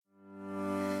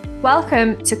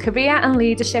Welcome to Career and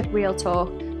Leadership Real Talk,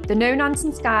 the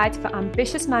no-nonsense guide for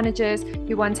ambitious managers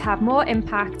who want to have more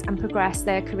impact and progress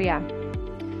their career.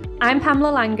 I'm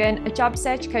Pamela Langan, a job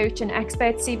search coach and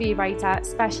expert CV writer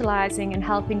specialising in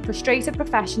helping frustrated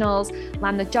professionals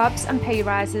land the jobs and pay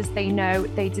rises they know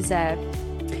they deserve.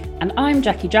 And I'm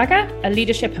Jackie Jagger, a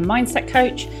leadership and mindset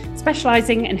coach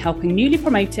specialising in helping newly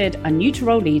promoted and new to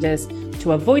role leaders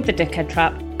to avoid the dickhead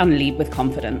trap and lead with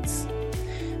confidence.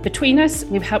 Between us,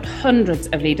 we've helped hundreds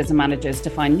of leaders and managers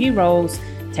to find new roles,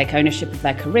 take ownership of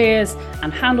their careers,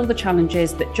 and handle the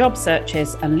challenges that job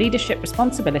searches and leadership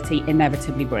responsibility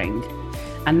inevitably bring.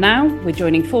 And now we're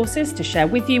joining forces to share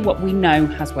with you what we know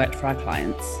has worked for our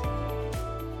clients.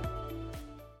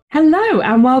 Hello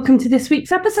and welcome to this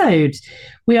week's episode.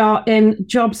 We are in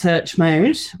job search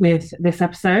mode with this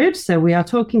episode. So we are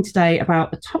talking today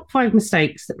about the top 5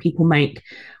 mistakes that people make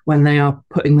when they are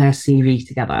putting their CV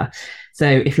together. So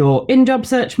if you're in job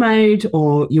search mode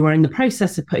or you are in the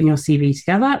process of putting your CV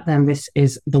together, then this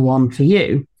is the one for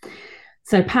you.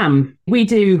 So Pam, we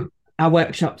do our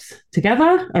workshops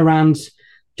together around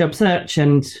job search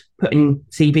and putting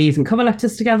CVs and cover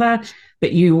letters together,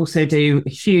 but you also do a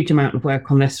huge amount of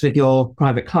work on this with your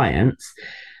private clients.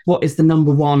 What is the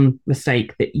number one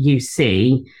mistake that you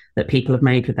see that people have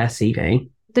made with their CV?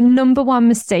 The number one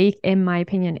mistake, in my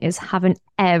opinion, is having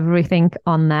everything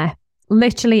on there,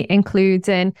 literally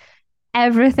including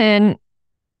everything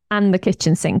and the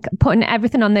kitchen sink, putting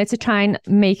everything on there to try and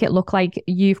make it look like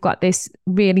you've got this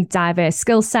really diverse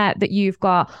skill set, that you've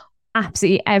got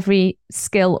absolutely every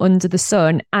skill under the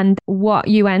sun. And what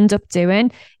you end up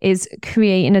doing is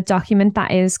creating a document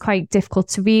that is quite difficult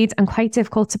to read and quite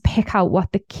difficult to pick out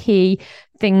what the key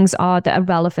things are that are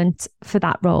relevant for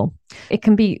that role. It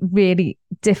can be really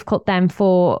difficult then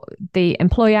for the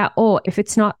employer, or if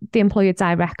it's not the employer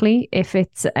directly, if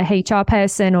it's a HR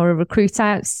person or a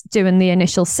recruiter doing the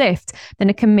initial sift, then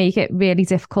it can make it really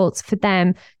difficult for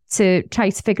them to try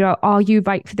to figure out, are you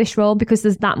right for this role? Because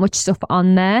there's that much stuff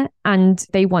on there and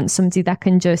they want somebody that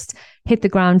can just hit the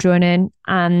ground running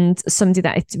and somebody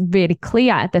that it's really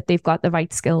clear that they've got the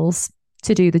right skills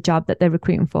to do the job that they're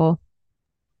recruiting for.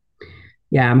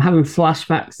 Yeah, I'm having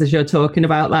flashbacks as you're talking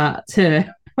about that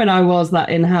to when I was that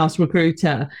in-house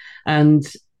recruiter. And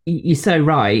you're so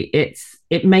right.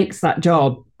 It makes that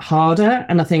job harder.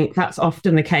 And I think that's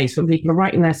often the case when people are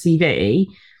writing their CV,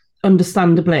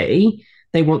 understandably,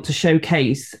 they want to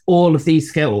showcase all of these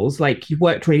skills. Like, you've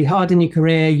worked really hard in your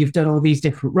career, you've done all these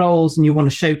different roles, and you want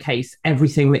to showcase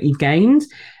everything that you've gained.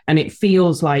 And it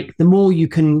feels like the more you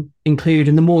can include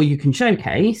and the more you can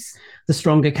showcase, the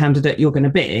stronger candidate you're going to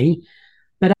be.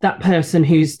 But that person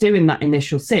who's doing that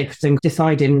initial sift and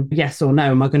deciding yes or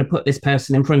no, am I going to put this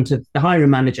person in front of the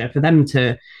hiring manager for them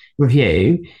to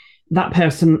review, that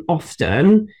person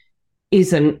often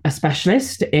isn't a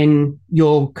specialist in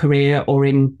your career or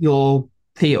in your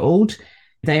field.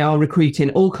 They are recruiting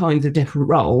all kinds of different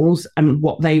roles, and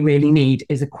what they really need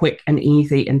is a quick and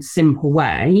easy and simple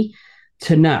way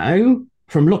to know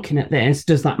from looking at this,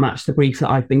 does that match the brief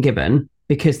that I've been given?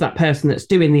 Because that person that's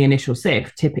doing the initial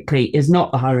sift typically is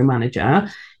not the hiring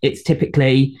manager. It's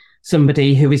typically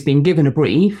somebody who has been given a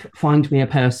brief, find me a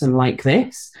person like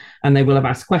this, and they will have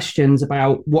asked questions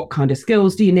about what kind of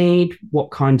skills do you need,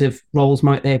 what kind of roles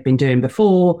might they have been doing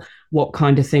before, what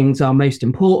kind of things are most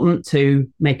important to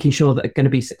making sure that they're going to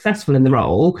be successful in the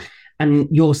role. And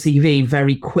your CV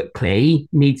very quickly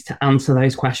needs to answer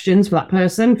those questions for that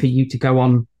person for you to go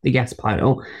on the yes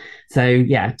pile. So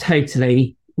yeah,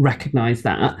 totally recognize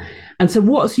that. And so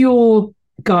what's your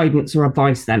guidance or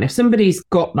advice then if somebody's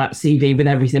got that CV with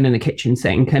everything in the kitchen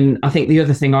sink? And I think the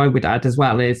other thing I would add as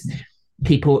well is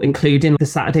people including the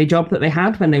Saturday job that they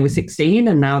had when they were 16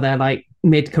 and now they're like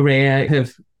mid-career,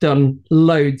 have done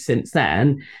loads since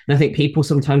then. And I think people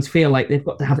sometimes feel like they've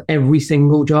got to have every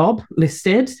single job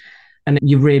listed, and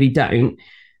you really don't.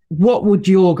 What would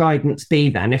your guidance be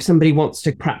then if somebody wants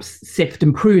to perhaps sift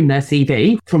and prune their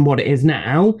CV from what it is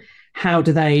now? How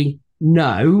do they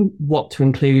know what to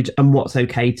include and what's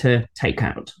okay to take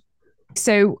out?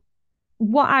 So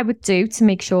what I would do to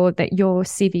make sure that your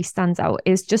CV stands out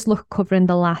is just look covering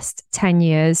the last 10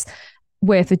 years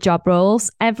worth of job roles.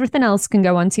 Everything else can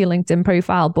go onto your LinkedIn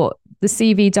profile, but the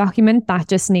CV document, that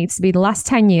just needs to be the last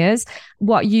 10 years.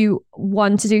 What you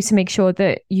want to do to make sure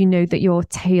that you know that you're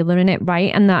tailoring it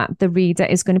right and that the reader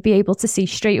is going to be able to see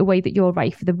straight away that you're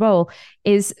right for the role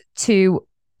is to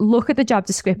look at the job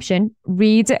description,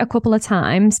 read it a couple of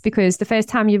times, because the first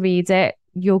time you read it,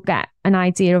 you'll get an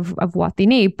idea of what they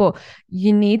need, but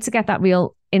you need to get that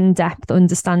real in-depth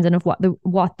understanding of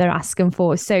what they're asking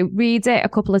for. So read it a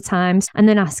couple of times and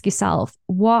then ask yourself,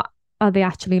 what are they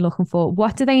actually looking for?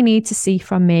 What do they need to see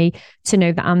from me to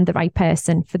know that I'm the right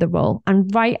person for the role?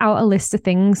 And write out a list of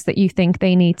things that you think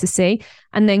they need to see,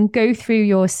 and then go through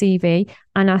your CV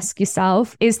and ask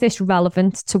yourself, is this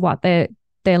relevant to what they're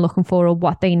looking for or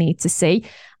what they need to see?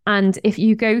 And if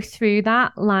you go through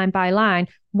that line by line,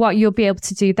 what you'll be able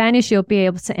to do then is you'll be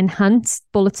able to enhance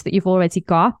bullets that you've already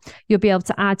got. You'll be able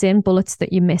to add in bullets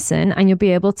that you're missing, and you'll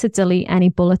be able to delete any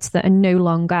bullets that are no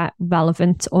longer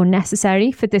relevant or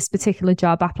necessary for this particular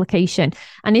job application.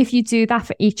 And if you do that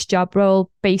for each job role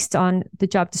based on the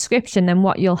job description, then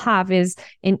what you'll have is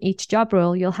in each job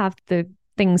role, you'll have the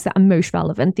things that are most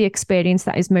relevant, the experience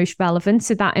that is most relevant,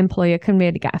 so that employer can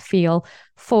really get a feel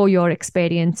for your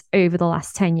experience over the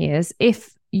last 10 years.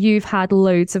 If you've had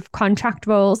loads of contract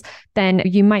roles, then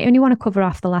you might only want to cover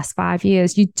off the last 5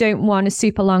 years. You don't want a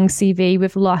super long CV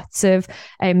with lots of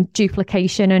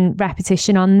duplication and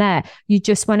repetition on there. You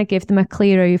just want to give them a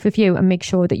clear overview and make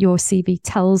sure that your CV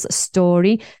tells a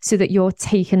story so that you're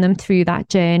taking them through that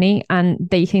journey and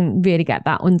they can really get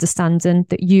that understanding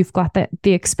that you've got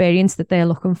the experience that they're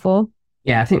looking for.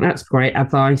 Yeah, I think that's great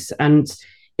advice. And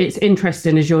it's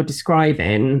interesting, as you're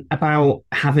describing, about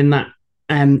having that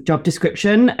job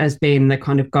description as being the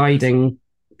kind of guiding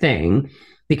thing,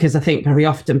 because I think very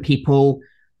often people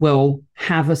will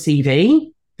have a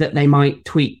CV that they might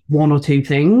tweak one or two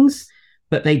things,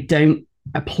 but they don't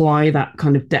apply that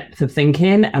kind of depth of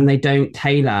thinking, and they don't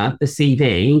tailor the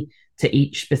CV to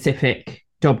each specific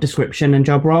job description and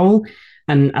job role.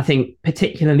 And I think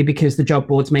particularly because the job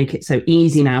boards make it so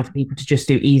easy now for people to just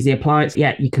do easy applies,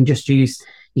 you can just use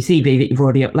your CV that you've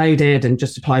already uploaded and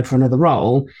just apply for another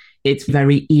role. It's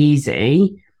very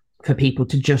easy for people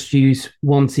to just use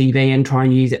one CV and try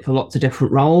and use it for lots of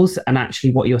different roles. And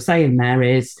actually what you're saying there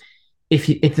is,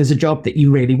 if there's a job that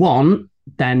you really want,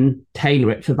 then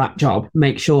tailor it for that job.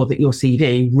 Make sure that your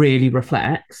CV really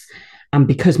reflects. And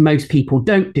because most people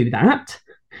don't do that,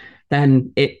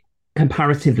 then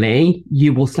comparatively,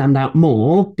 you will stand out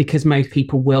more, because most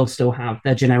people will still have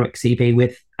their generic CV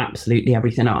with absolutely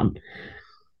everything on.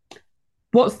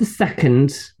 What's the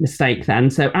second mistake then?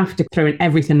 So after throwing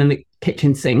everything in the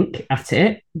kitchen sink at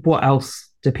it, what else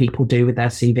do people do with their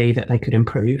CV that they could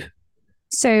improve?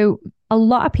 So a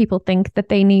lot of people think that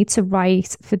they need to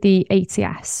write for the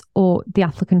ATS, or the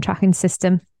applicant tracking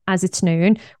system as it's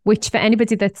known, which for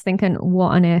anybody that's thinking, what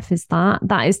on earth is that?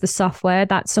 That is the software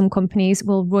that some companies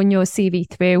will run your CV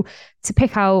through to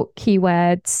pick out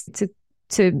keywords,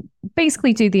 to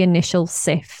basically do the initial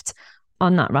sift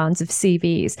on that rounds of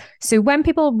CVs. So when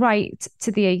people write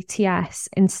to the ATS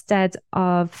instead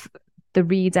of the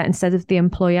reader, instead of the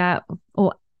employer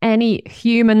or any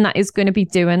human that is going to be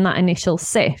doing that initial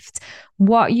sift,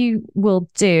 what you will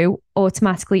do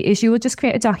automatically is you will just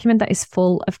create a document that is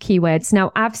full of keywords.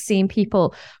 Now, I've seen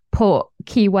people put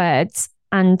keywords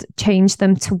and change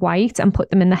them to white and put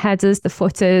them in the headers, the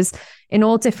footers, in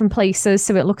all different places.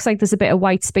 So it looks like there's a bit of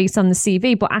white space on the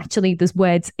CV, but actually there's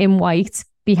words in white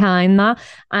behind that,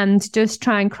 and just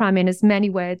try and cram in as many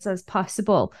words as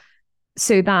possible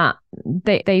so that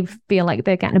they feel like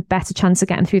they're getting a better chance of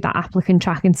getting through that applicant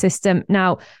tracking system.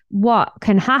 Now, what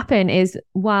can happen is,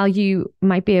 while you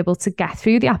might be able to get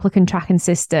through the applicant tracking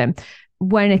system,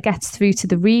 when it gets through to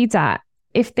the reader,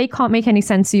 if they can't make any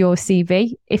sense of your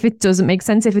CV, if it doesn't make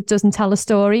sense, if it doesn't tell a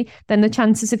story, then the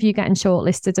chances of you getting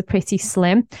shortlisted are pretty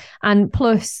slim. And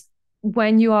plus,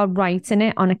 when you are writing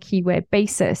it on a keyword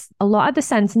basis, a lot of the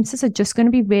sentences are just going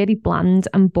to be really bland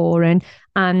and boring,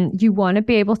 and you want to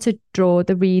be able to draw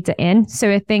the reader in.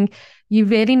 So I think you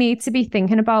really need to be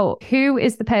thinking about, who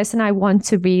is the person I want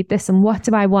to read this, and what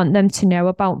do I want them to know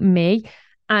about me?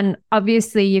 And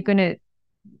obviously you're going to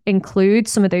include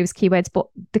some of those keywords, but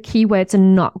the keywords are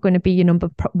not going to be your number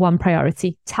one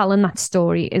priority. Telling that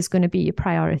story is going to be your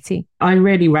priority. I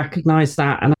really recognise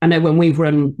that. And I know when we've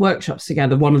run workshops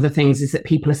together, one of the things is that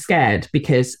people are scared,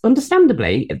 because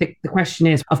understandably, the question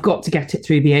is, I've got to get it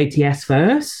through the ATS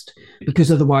first,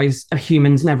 because otherwise a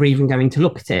human's never even going to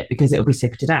look at it, because it'll be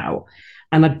sifted out.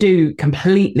 And I do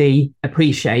completely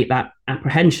appreciate that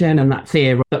apprehension and that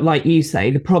fear. But like you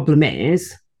say, the problem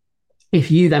is, if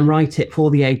you then write it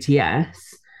for the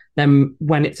ATS, then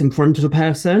when it's in front of a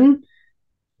person,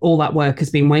 all that work has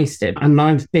been wasted. And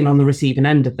I've been on the receiving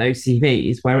end of those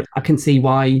CVs where I can see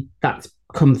why that's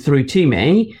come through to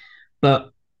me,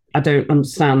 but I don't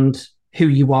understand who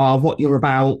you are, what you're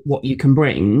about, what you can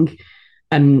bring.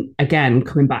 And again,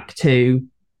 coming back to,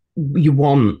 you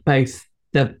want both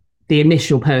the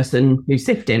initial person who's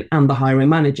sifting and the hiring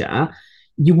manager,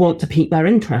 you want to pique their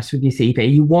interest with your CV.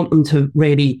 You want them to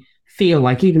really feel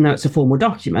like, even though it's a formal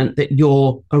document, that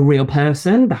you're a real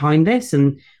person behind this,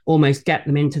 and almost get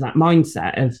them into that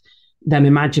mindset of, them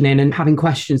imagining and having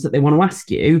questions that they want to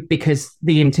ask you, because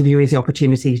the interview is the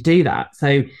opportunity to do that.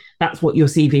 So that's what your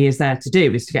CV is there to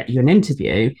do, is to get you an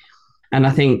interview. And I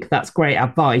think that's great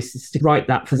advice, is to write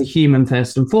that for the human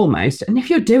first and foremost. And if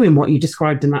you're doing what you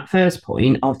described in that first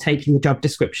point of taking the job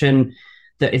description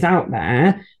that is out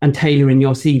there and tailoring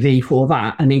your CV for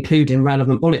that and including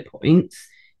relevant bullet points,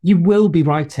 you will be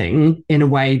writing in a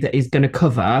way that is going to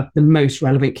cover the most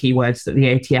relevant keywords that the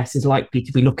ATS is likely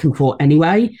to be looking for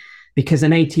anyway, because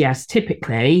an ATS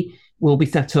typically will be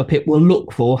set up, it will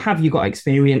look for, have you got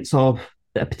experience of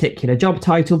a particular job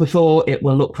title before? It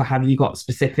will look for, have you got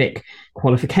specific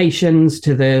qualifications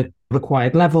to the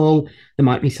required level? There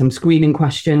might be some screening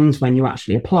questions when you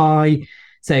actually apply.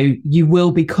 So you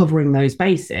will be covering those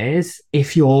bases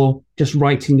if you're just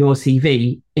writing your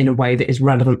CV in a way that is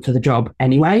relevant to the job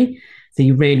anyway. So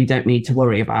you really don't need to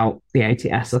worry about the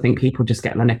ATS. I think people just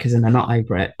get their knickers in a knot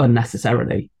over it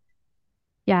unnecessarily.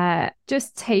 Yeah,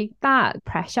 just take that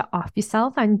pressure off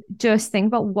yourself and just think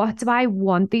about, what do I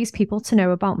want these people to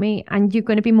know about me? And you're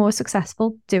going to be more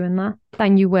successful doing that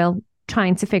than you will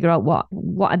trying to figure out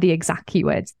what are the exact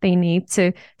keywords they need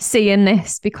to see in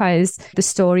this, because the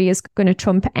story is going to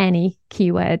trump any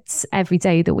keywords every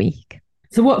day of the week.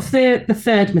 So what's the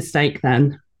third mistake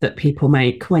then that people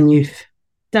make when you've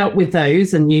dealt with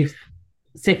those and you've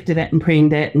sifted it and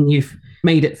preened it and you've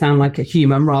made it sound like a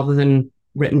human rather than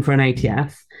written for an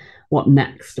ATS? What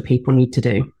next do people need to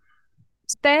do?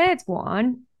 Third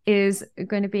one is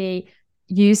going to be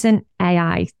using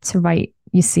AI to write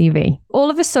your CV. All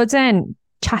of a sudden,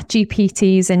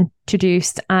 ChatGPT is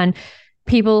introduced and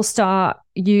people start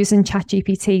using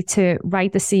ChatGPT to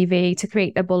write the CV, to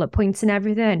create their bullet points and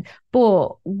everything.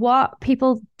 But what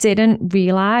people didn't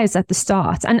realize at the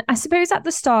start, and I suppose at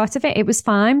the start of it, it was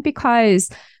fine because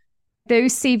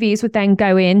those CVs would then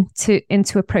go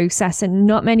into a process, and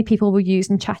not many people were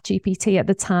using ChatGPT at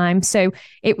the time. So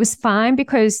it was fine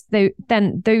because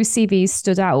then those CVs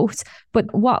stood out.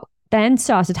 But what then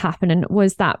started happening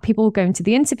was that people were going to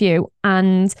the interview,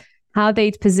 and how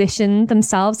they'd positioned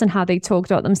themselves and how they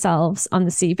talked about themselves on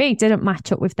the CV didn't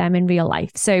match up with them in real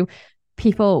life. So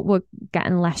people were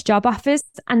getting less job offers.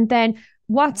 And then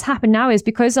what's happened now is,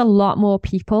 because a lot more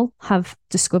people have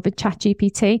discovered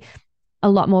ChatGPT, a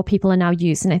lot more people are now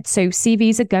using it. So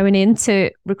CVs are going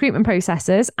into recruitment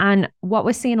processes. And what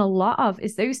we're seeing a lot of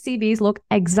is those CVs look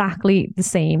exactly the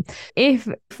same. If,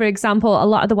 for example, a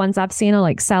lot of the ones I've seen are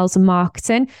like sales and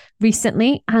marketing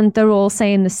recently, and they're all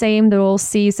saying the same. They're all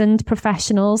seasoned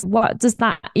professionals. What does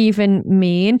that even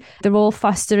mean? They're all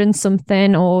fostering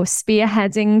something or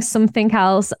spearheading something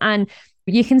else. And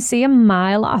you can see a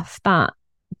mile off that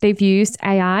they've used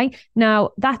AI.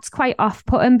 Now, that's quite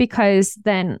off-putting, because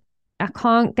then I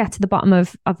can't get to the bottom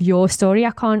of your story.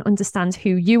 I can't understand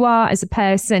who you are as a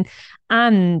person.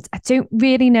 And I don't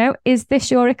really know, is this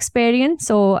your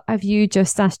experience, or have you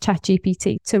just asked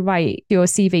ChatGPT to write your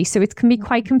CV? So it can be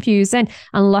quite confusing,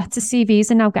 and lots of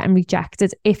CVs are now getting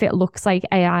rejected if it looks like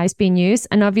AI is being used.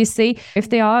 And obviously,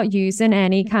 if they are using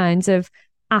any kinds of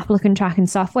applicant tracking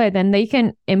software, then they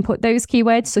can input those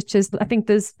keywords, such as, I think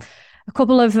there's a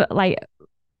couple of like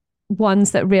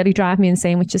ones that really drive me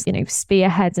insane, which is,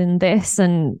 spearheading this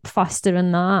and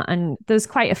fostering that. And there's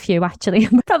quite a few, actually. I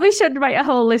probably should write a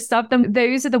whole list of them.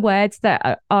 Those are the words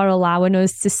that are allowing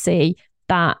us to see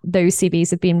that those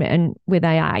CVs have been written with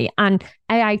AI. And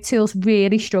AI tools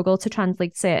really struggle to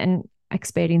translate certain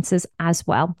experiences as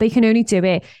well. They can only do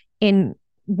it in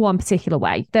one particular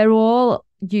way. They're all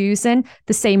using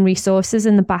the same resources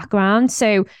in the background.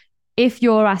 So if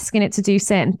you're asking it to do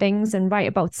certain things and write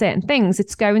about certain things,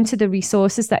 it's going to the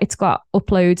resources that it's got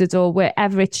uploaded or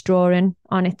wherever it's drawing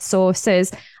on its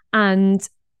sources. And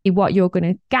what you're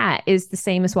going to get is the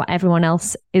same as what everyone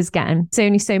else is getting. There's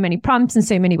only so many prompts and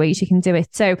so many ways you can do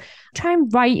it. So try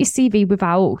and write your CV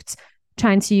without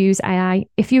trying to use AI.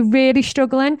 If you're really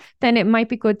struggling, then it might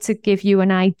be good to give you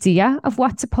an idea of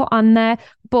what to put on there.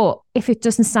 But if it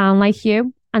doesn't sound like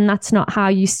you, and that's not how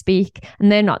you speak,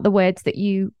 and they're not the words that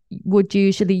you would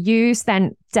usually use,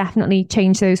 then definitely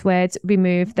change those words,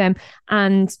 remove them,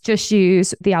 and just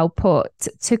use the output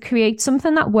to create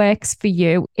something that works for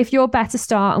you. If you're better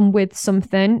starting with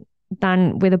something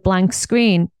than with a blank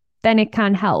screen, then it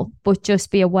can help, but just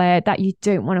be aware that you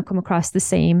don't want to come across the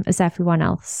same as everyone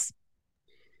else.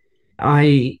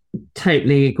 I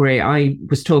totally agree. I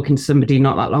was talking to somebody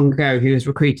not that long ago who was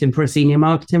recruiting for a senior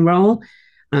marketing role,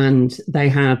 and they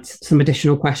had some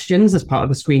additional questions as part of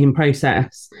the screening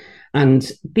process.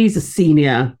 And these are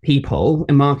senior people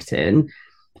in marketing,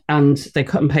 and they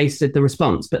cut and pasted the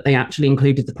response, but they actually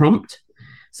included the prompt.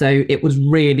 So it was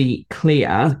really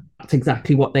clear that's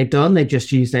exactly what they'd done. They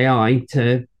just used AI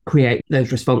to create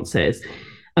those responses.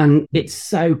 And it's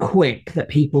so quick that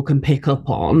people can pick up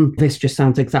on, this just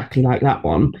sounds exactly like that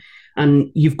one.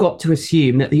 And you've got to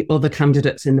assume that the other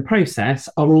candidates in the process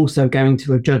are also going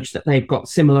to have judged that they've got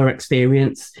similar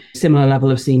experience, similar level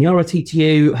of seniority to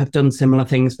you, have done similar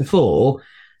things before.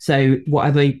 So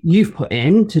whatever you've put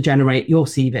in to generate your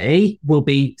CV will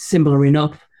be similar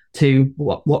enough to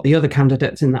what the other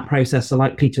candidates in that process are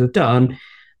likely to have done.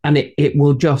 And it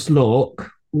will just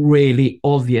look really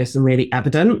obvious and really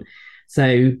evident.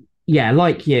 So yeah,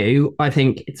 like you, I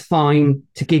think it's fine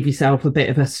to give yourself a bit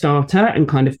of a starter and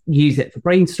kind of use it for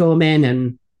brainstorming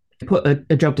and put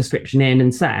a job description in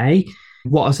and say,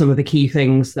 what are some of the key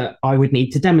things that I would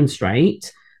need to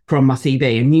demonstrate from my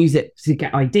CV, and use it to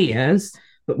get ideas.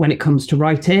 But when it comes to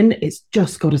writing, it's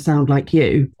just got to sound like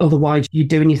you. Otherwise, you're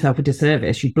doing yourself a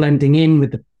disservice. You're blending in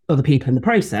with the other people in the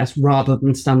process rather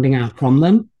than standing out from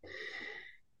them.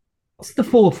 What's the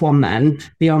fourth one then?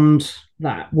 Beyond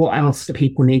that, what else do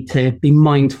people need to be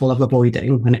mindful of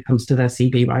avoiding when it comes to their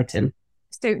CV writing?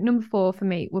 So number 4 for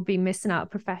me would be missing out a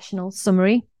professional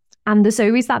summary. And there's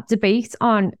always that debate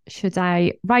on, should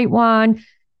I write one?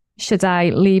 Should I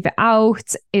leave it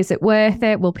out? Is it worth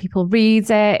it? Will people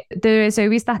read it? There is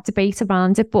always that debate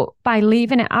around it. But by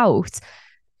leaving it out,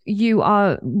 you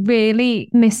are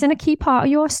really missing a key part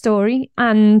of your story.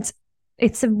 And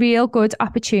it's a real good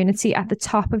opportunity at the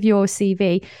top of your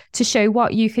CV to show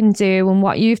what you can do and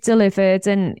what you've delivered,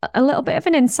 and a little bit of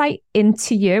an insight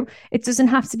into you. It doesn't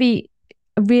have to be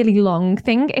a really long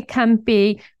thing. It can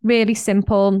be really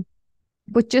simple,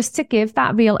 but just to give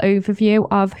that real overview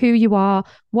of who you are,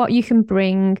 what you can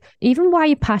bring, even why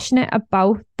you're passionate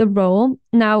about the role.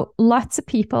 Now, lots of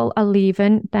people are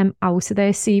leaving them out of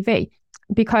their CV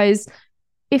because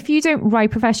if you don't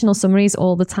write professional summaries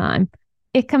all the time,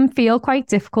 it can feel quite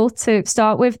difficult to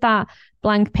start with that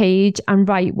blank page and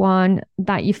write one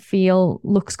that you feel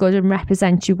looks good and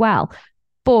represents you well.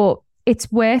 But it's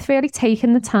worth really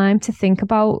taking the time to think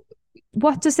about,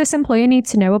 what does this employer need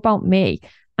to know about me?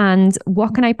 And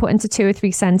what can I put into 2 or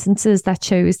 3 sentences that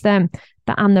shows them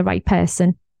that I'm the right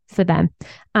person for them?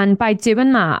 And by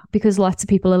doing that, because lots of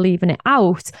people are leaving it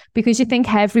out, because you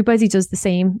think everybody does the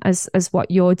same as what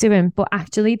you're doing, but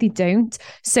actually they don't.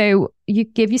 So you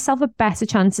give yourself a better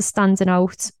chance of standing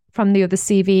out from the other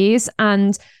CVs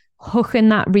and hooking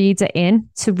that reader in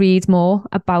to read more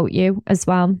about you as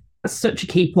well. That's such a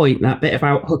key point, that bit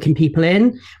about hooking people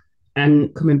in,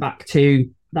 and coming back to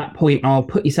that point of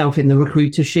put yourself in the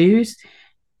recruiter's shoes.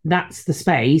 That's the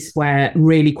space where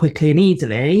really quickly and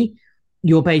easily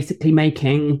you're basically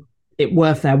making it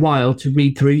worth their while to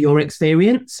read through your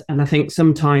experience. And I think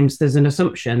sometimes there's an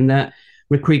assumption that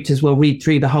recruiters will read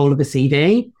through the whole of a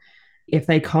CV. If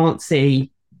they can't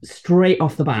see straight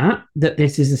off the bat that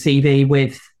this is a CV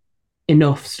with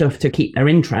enough stuff to keep their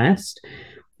interest,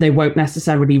 they won't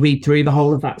necessarily read through the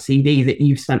whole of that CV that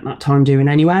you've spent that time doing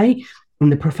anyway.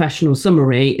 And the professional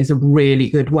summary is a really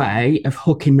good way of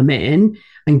hooking them in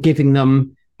and giving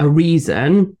them a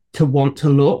reason to want to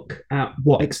look at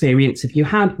what experience have you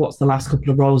had, what's the last couple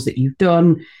of roles that you've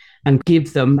done, and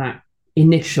give them that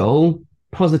initial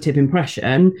positive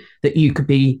impression that you could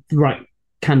be the right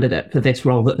candidate for this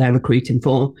role that they're recruiting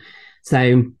for.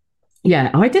 So,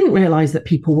 yeah, I didn't realise that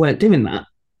people weren't doing that.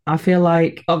 I feel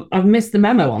like I've missed the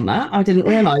memo on that. I didn't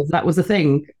realise that was a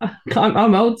thing.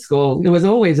 I'm old school. There was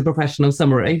always a professional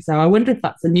summary. So I wonder if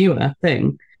that's a newer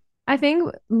thing. I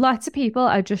think lots of people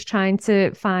are just trying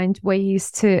to find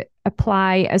ways to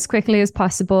apply as quickly as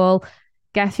possible,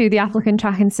 get through the applicant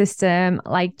tracking system,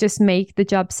 like just make the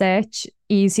job search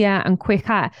easier and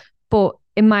quicker. But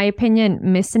in my opinion,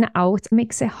 missing out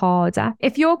makes it harder.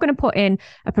 If you're going to put in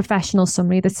a professional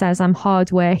summary that says I'm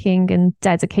hardworking and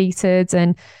dedicated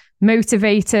and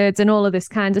motivated and all of this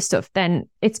kind of stuff, then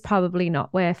it's probably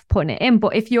not worth putting it in.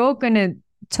 But if you're going to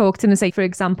talk to them and say, for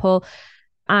example,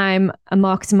 I'm a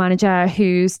marketing manager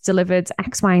who's delivered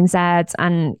X, Y, and Z,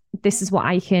 and this is what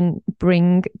I can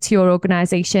bring to your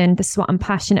organization. This is what I'm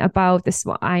passionate about. This is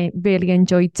what I really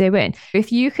enjoy doing.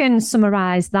 If you can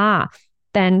summarize that,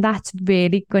 then that's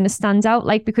really going to stand out.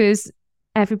 Like, because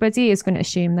everybody is going to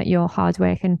assume that you're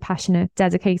hardworking, passionate,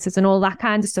 dedicated, and all that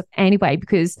kind of stuff anyway,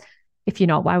 because if you're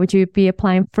not, why would you be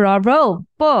applying for our role?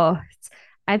 But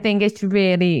I think it's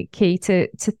really key to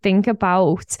think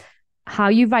about how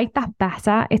you write that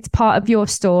better. It's part of your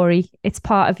story. It's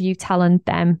part of you telling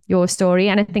them your story.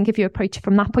 And I think if you approach it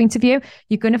from that point of view,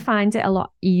 you're going to find it a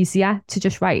lot easier to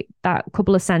just write that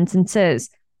couple of sentences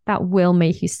that will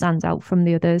make you stand out from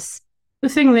the others. The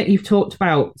thing that you've talked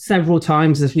about several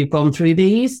times as we've gone through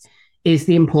these is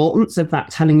the importance of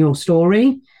that telling your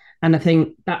story. And I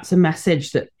think that's a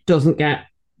message that doesn't get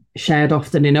shared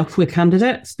often enough with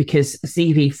candidates, because a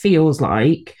CV feels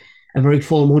like a very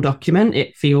formal document.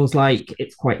 It feels like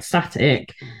it's quite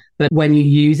static. But when you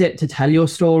use it to tell your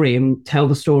story and tell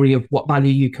the story of what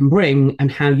value you can bring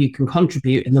and how you can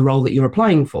contribute in the role that you're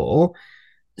applying for,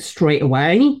 straight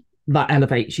away, that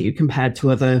elevates you compared to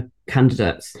other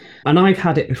candidates. And I've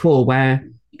had it before where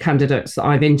candidates that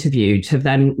I've interviewed have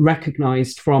then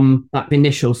recognised from that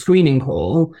initial screening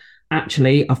call,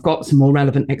 actually, I've got some more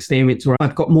relevant experience, or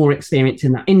I've got more experience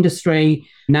in that industry.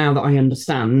 Now that I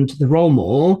understand the role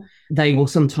more, they will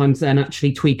sometimes then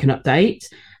actually tweak and update.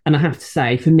 And I have to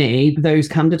say, for me, those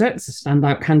candidates are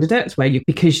standout candidates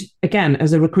because again,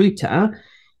 as a recruiter,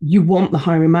 you want the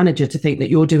hiring manager to think that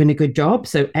you're doing a good job.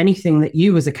 So anything that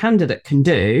you as a candidate can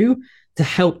do to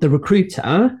help the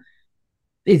recruiter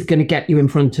is going to get you in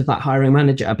front of that hiring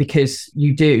manager, because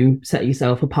you do set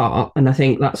yourself apart. And I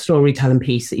think that storytelling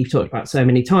piece that you've talked about so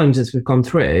many times as we've gone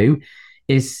through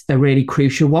is a really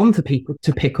crucial one for people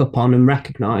to pick up on and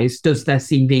recognise. Does their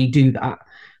CV do that,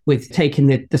 with taking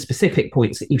the specific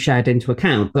points that you've shared into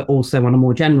account, but also on a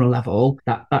more general level,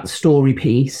 that story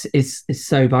piece is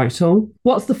so vital.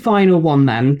 What's the final one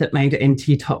then that made it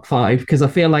into your top 5? Because I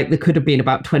feel like there could have been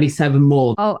about 27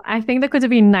 more. Oh, I think there could have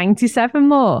been 97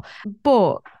 more.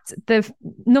 But the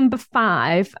number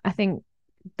 5, I think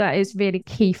that is really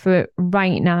key for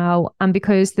right now. And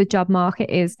because the job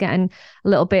market is getting a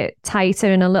little bit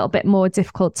tighter and a little bit more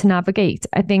difficult to navigate,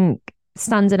 I think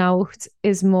standing out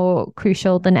is more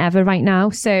crucial than ever right now.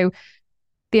 So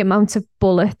the amount of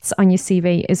bullets on your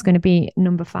CV is going to be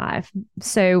number 5.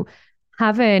 So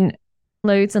having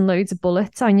loads and loads of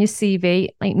bullets on your CV,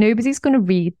 like, nobody's going to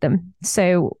read them.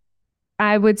 So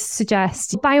I would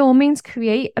suggest, by all means,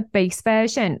 create a base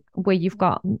version where you've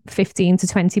got 15 to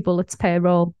 20 bullets per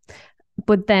role,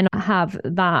 but then have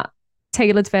that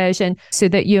tailored version so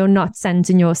that you're not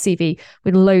sending your CV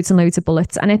with loads and loads of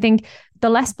bullets. And I think the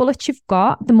less bullets you've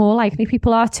got, the more likely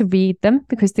people are to read them,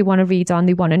 because they want to read on,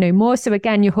 they want to know more. So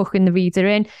again, you're hooking the reader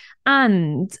in,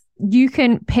 and you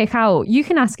can pick out, you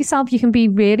can ask yourself, you can be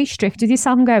really strict with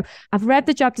yourself and go, I've read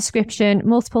the job description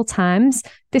multiple times.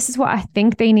 This is what I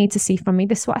think they need to see from me.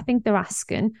 This is what I think they're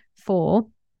asking for.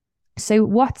 So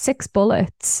what 6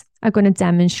 bullets are going to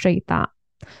demonstrate that?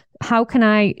 How can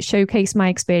I showcase my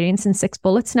experience in 6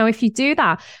 bullets? Now, if you do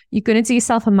that, you're going to do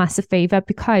yourself a massive favor,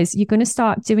 because you're going to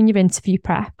start doing your interview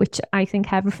prep, which I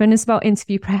think everything is about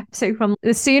interview prep. So from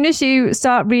as soon as you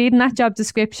start reading that job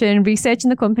description,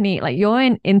 researching the company, like, you're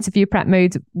in interview prep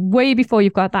mode way before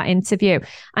you've got that interview.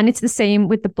 And it's the same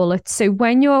with the bullets. So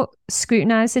when you're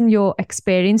scrutinizing your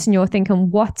experience and you're thinking,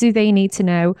 what do they need to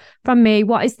know from me?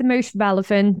 What is the most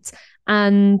relevant?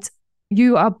 And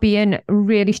you are being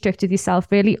really strict with yourself,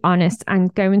 really honest,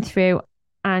 and going through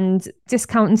and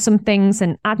discounting some things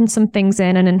and adding some things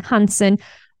in and enhancing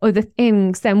other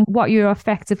things, then what you're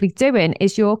effectively doing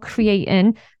is you're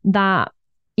creating that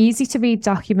easy to read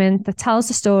document that tells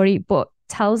the story, but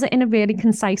tells it in a really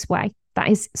concise way that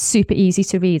is super easy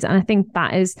to read. And I think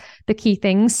that is the key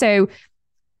thing. So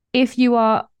if you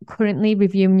are currently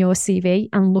reviewing your CV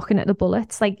and looking at the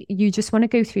bullets, like, you just want to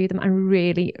go through them and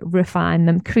really refine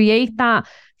them. Create that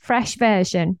fresh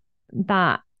version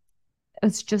that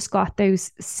has just got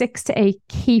those 6 to 8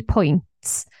 key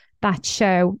points that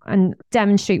show and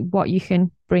demonstrate what you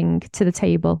can bring to the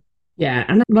table. Yeah,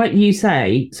 and like you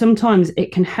say, sometimes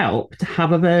it can help to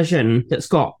have a version that's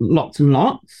got lots and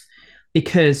lots,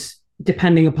 because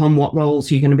depending upon what roles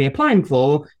you're going to be applying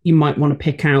for, you might want to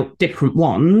pick out different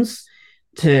ones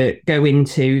to go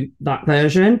into that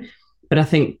version. But I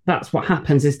think that's what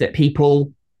happens, is that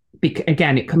people,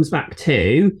 again, it comes back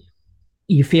to,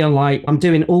 you feel like, I'm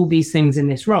doing all these things in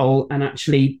this role, and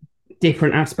actually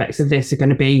different aspects of this are going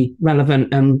to be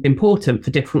relevant and important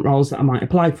for different roles that I might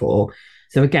apply for.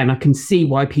 So again, I can see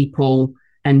why people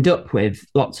end up with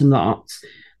lots and lots.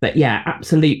 But yeah,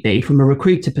 absolutely, from a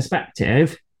recruiter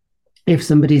perspective,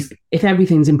 if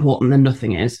everything's important, then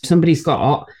nothing is. If somebody's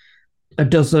got a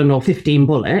dozen or 15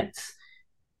 bullets,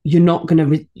 you're not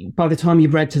going to, by the time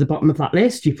you've read to the bottom of that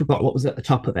list, you forgot what was at the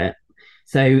top of it.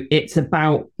 So it's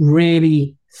about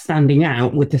really standing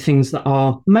out with the things that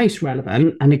are most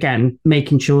relevant. And again,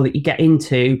 making sure that you get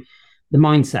into the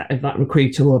mindset of that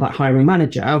recruiter or that hiring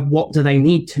manager. What do they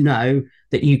need to know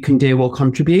that you can do or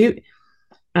contribute?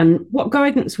 And what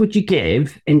guidance would you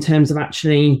give in terms of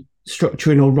actually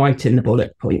structuring or writing the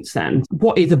bullet points then?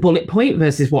 What is a bullet point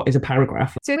versus what is a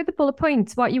paragraph? So with the bullet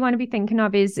points, what you want to be thinking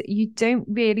of is you don't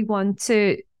really want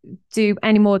to do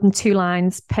any more than 2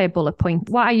 lines per bullet point.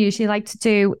 What I usually like to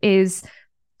do is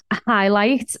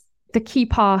highlight the key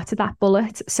part of that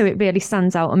bullet so it really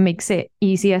stands out and makes it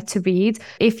easier to read.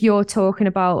 If you're talking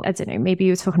about, I don't know, maybe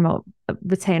you're talking about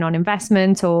return on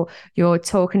investment, or you're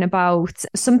talking about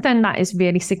something that is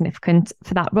really significant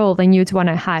for that role, then you'd want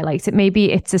to highlight it.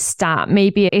 Maybe it's a stat,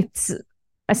 maybe it's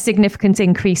a significant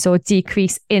increase or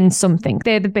decrease in something.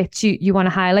 They're the bits you want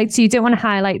to highlight. So you don't want to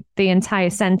highlight the entire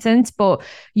sentence, but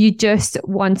you just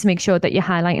want to make sure that you're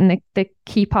highlighting the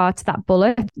key part of that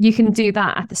bullet. You can do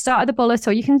that at the start of the bullet,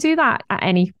 or you can do that at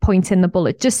any point in the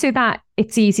bullet, just so that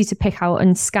it's easy to pick out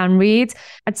and scan read.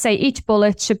 I'd say each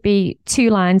bullet should be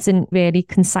 2 lines and really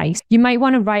concise. You might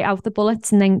want to write out the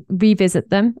bullets and then revisit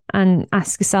them and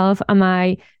ask yourself, am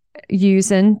I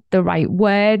using the right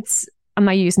words? Am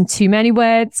I using too many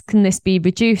words? Can this be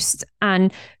reduced?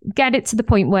 And get it to the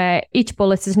point where each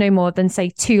bullet is no more than, say,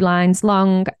 2 lines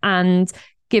long and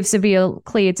gives a real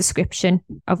clear description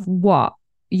of what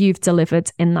you've delivered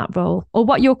in that role or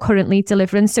what you're currently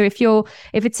delivering. So if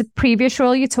it's a previous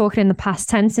role, you're talking in the past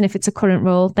tense, and if it's a current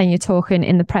role, then you're talking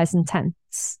in the present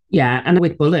tense. Yeah, and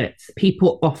with bullets,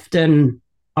 people often,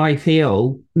 I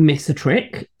feel, miss a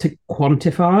trick to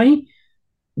quantify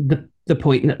the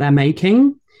point that they're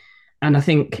making. And I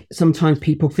think sometimes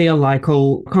people feel like,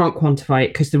 oh, I can't quantify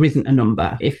it because there isn't a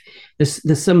number. If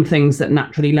there's some things that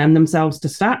naturally lend themselves to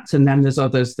stats, and then there's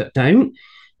others that don't.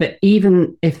 But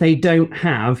even if they don't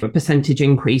have a percentage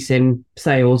increase in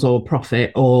sales or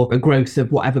profit or a growth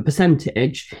of whatever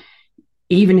percentage,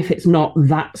 even if it's not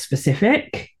that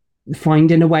specific,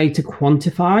 finding a way to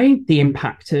quantify the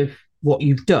impact of what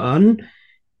you've done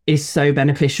is so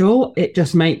beneficial. It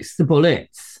just makes the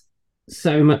bullets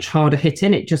so much harder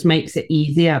hitting. It just makes it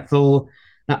easier for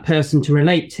that person to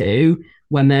relate to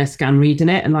when they're scan reading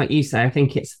it. And like you say, I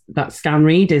think it's that scan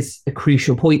read is a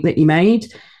crucial point that you made,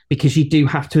 because you do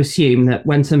have to assume that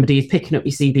when somebody is picking up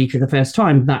your CV for the first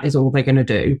time, that is all they're going to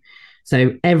do.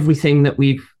 So everything that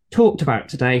we've talked about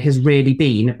today has really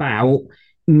been about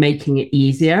making it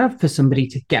easier for somebody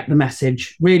to get the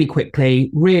message really quickly,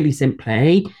 really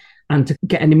simply, and to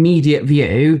get an immediate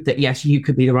view that, yes, you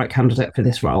could be the right candidate for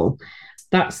this role.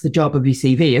 That's the job of your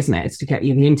CV, isn't it? It's to get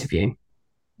you the interview.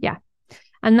 Yeah.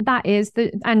 And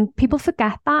and people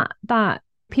forget that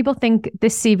people think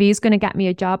this CV is going to get me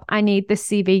a job. I need this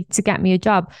CV to get me a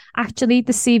job. Actually,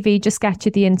 the CV just gets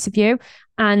you the interview,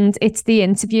 and it's the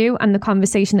interview and the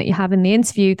conversation that you have in the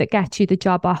interview that gets you the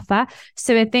job offer.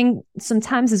 So I think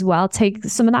sometimes as well, take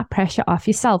some of that pressure off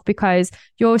yourself, because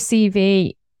your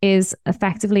CV is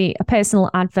effectively a personal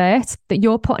advert that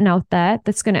you're putting out there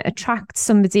that's going to attract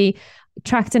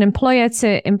an employer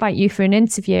to invite you for an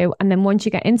interview. And then once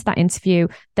you get into that interview,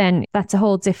 then that's a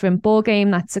whole different ballgame.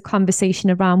 That's a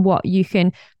conversation around what you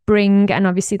can bring. And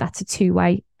obviously that's a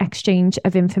 2-way exchange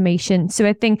of information. So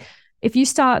I think if you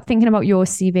start thinking about your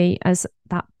CV as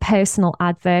that personal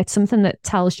advert, something that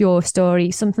tells your story,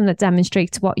 something that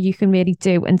demonstrates what you can really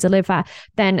do and deliver,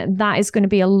 then that is going to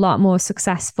be a lot more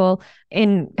successful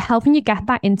in helping you get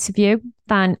that interview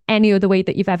than any other way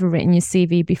that you've ever written your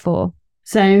CV before.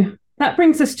 So that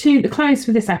brings us to the close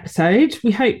for this episode. We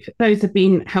hope those have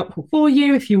been helpful for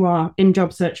you if you are in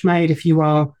job search mode, if you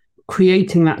are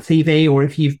creating that CV, or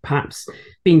if you've perhaps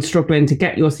been struggling to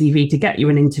get your CV to get you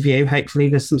an interview. Hopefully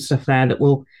there's some stuff there that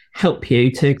will help you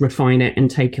to refine it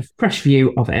and take a fresh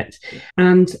view of it.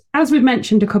 And as we've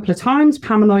mentioned a couple of times,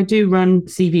 Pam and I do run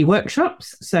CV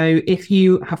workshops. So if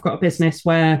you have got a business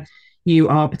where you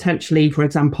are potentially, for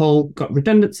example, got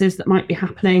redundancies that might be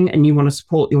happening and you want to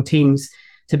support your teams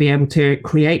to be able to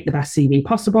create the best CV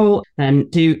possible, then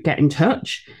do get in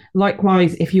touch.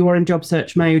 Likewise, if you are in job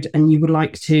search mode and you would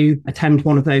like to attend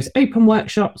one of those open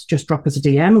workshops, just drop us a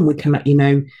DM and we can let you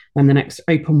know when the next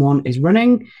open one is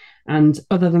running. And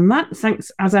other than that,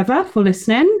 thanks as ever for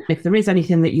listening. If there is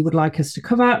anything that you would like us to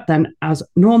cover, then as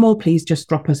normal, please just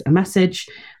drop us a message.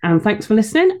 And thanks for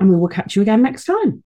listening, and we will catch you again next time.